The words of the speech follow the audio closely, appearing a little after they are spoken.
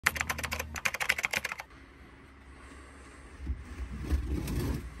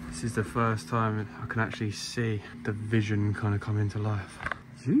This is the first time I can actually see the vision kind of come into life.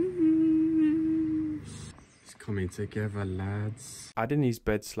 It's coming together, lads. Adding these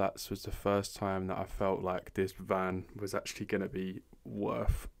bed slats was the first time that I felt like this van was actually going to be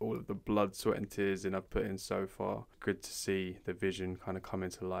worth all of the blood, sweat and tears I've put in so far. Good to see the vision kind of come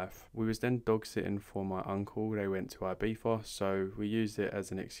into life. We was then dog sitting for my uncle. They went to Ibiza, so we used it as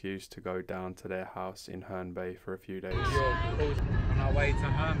an excuse to go down to their house in Herne Bay for a few days. On our way to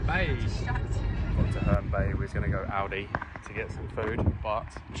Herne Bay. Got to Herne Bay. We was going to go Aldi to get some food, but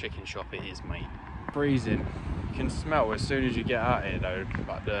chicken shop it is, mate. Freezing. You can smell as soon as you get out here though,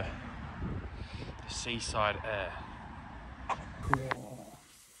 like the seaside air.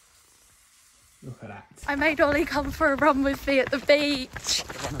 Look at that. I made Ollie come for a run with me at the beach.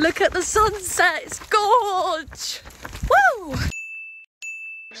 Look at the sunset, it's gorge. Woo!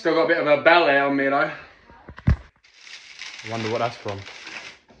 Still got a bit of a belly on me though. I wonder what that's from.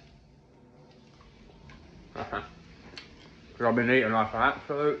 Because I've been eating like an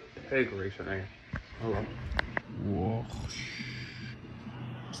absolute pig recently. Hold on. Whoa.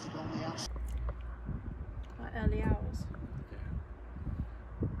 Like early hours.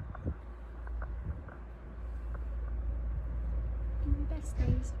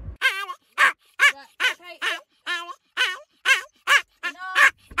 Besties.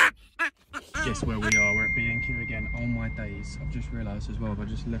 Guess where we are? We're at B&Q again. Oh my days. I've just realised as well, I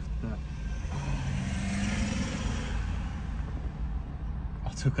just left that.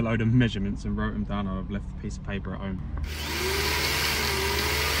 I took a load of measurements and wrote them down. I've left a piece of paper at home.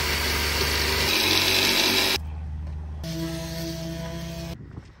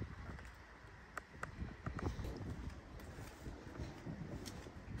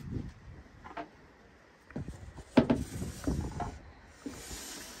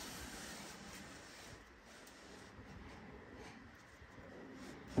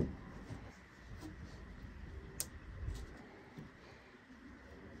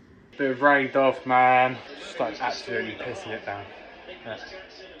 Bit of rained off, man. Just like absolutely pissing it down. Yeah.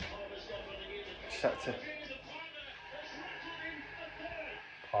 Shut to.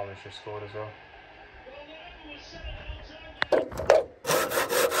 Palmer's just scored as well.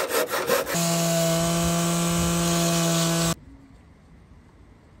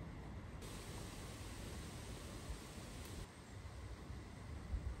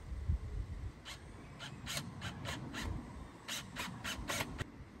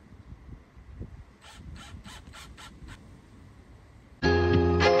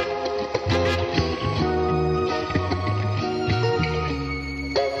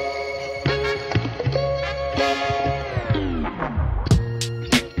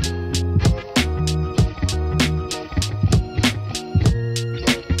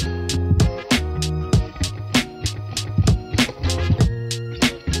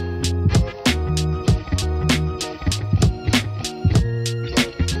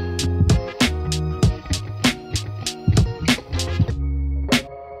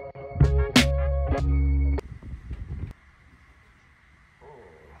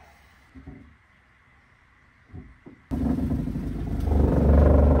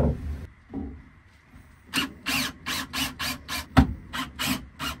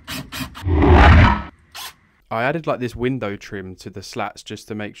 I added like this window trim to the slats just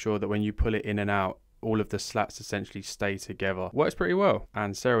to make sure that when you pull it in and out, all of the slats essentially stay together. Works pretty well.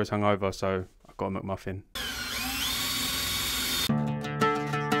 And Sarah was hungover, so I got a McMuffin.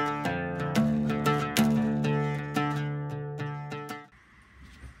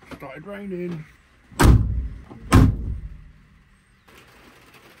 Started raining.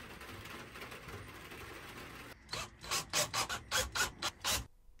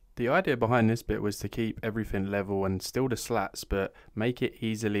 The idea behind this bit was to keep everything level and still the slats, but make it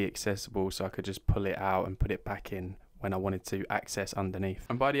easily accessible so I could just pull it out and put it back in when I wanted to access underneath.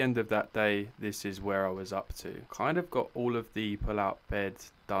 And by the end of that day, this is where I was up to. Kind of got all of the pull-out bed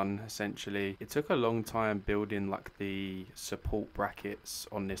done, essentially. It took a long time building like the support brackets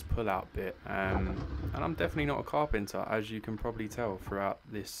on this pull-out bit. And I'm definitely not a carpenter, as you can probably tell throughout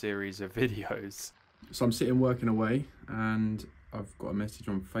this series of videos. So I'm sitting working away and I've got a message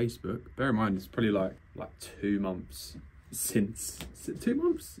on Facebook. Bear in mind, it's probably like 2 months since. Is it 2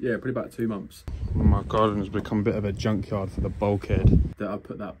 months? Yeah, probably about 2 months. My garden has become a bit of a junkyard for the bulkhead. That I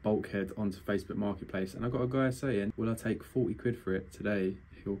put that bulkhead onto Facebook Marketplace, and I got a guy saying, will I take 40 quid for it today?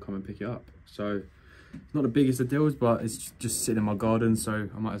 He'll come and pick it up. So not the biggest of deals, but it's just sitting in my garden, so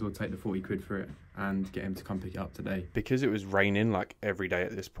I might as well take the 40 quid for it and get him to come pick it up today. Because it was raining like every day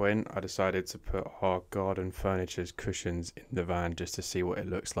at this point, I decided to put our garden furniture's cushions in the van just to see what it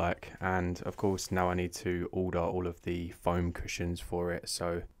looks like. And of course now I need to order all of the foam cushions for it,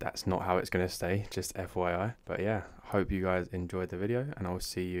 so that's not how it's going to stay, just FYI. But yeah, hope you guys enjoyed the video and I'll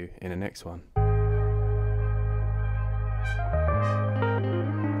see you in the next one.